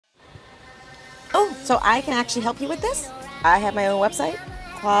so I can actually help you with this. I have my own website,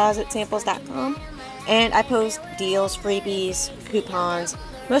 closetsamples.com, and I post deals, freebies, coupons,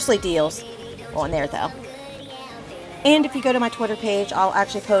 mostly deals on there though. And if you go to my Twitter page, I'll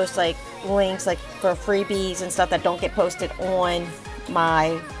actually post like links like for freebies and stuff that don't get posted on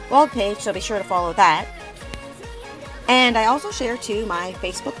my blog page, so be sure to follow that. And I also share too my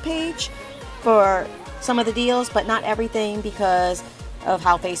Facebook page for some of the deals, but not everything, because of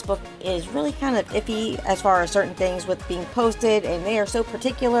how Facebook is really kind of iffy as far as certain things with being posted, and they are so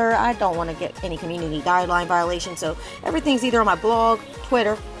particular. I don't want to get any community guideline violation, so everything's either on my blog,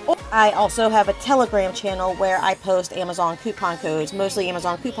 Twitter, or I also have a Telegram channel where I post Amazon coupon codes, mostly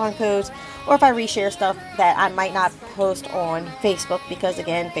Amazon coupon codes, or if I reshare stuff that I might not post on Facebook, because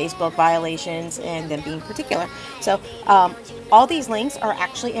again, Facebook violations and them being particular. So all these links are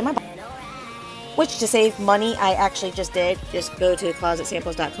actually in my bio, which to save money, I actually just did. Just go to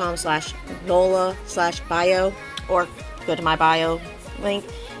closetsamples.com/NOLA/bio, or go to my bio link,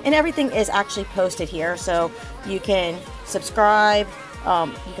 and everything is actually posted here, so you can subscribe.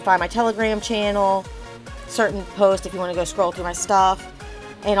 You can find my Telegram channel, certain posts if you want to go scroll through my stuff,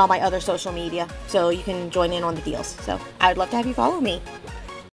 and all my other social media, so you can join in on the deals. So I would love to have you follow me.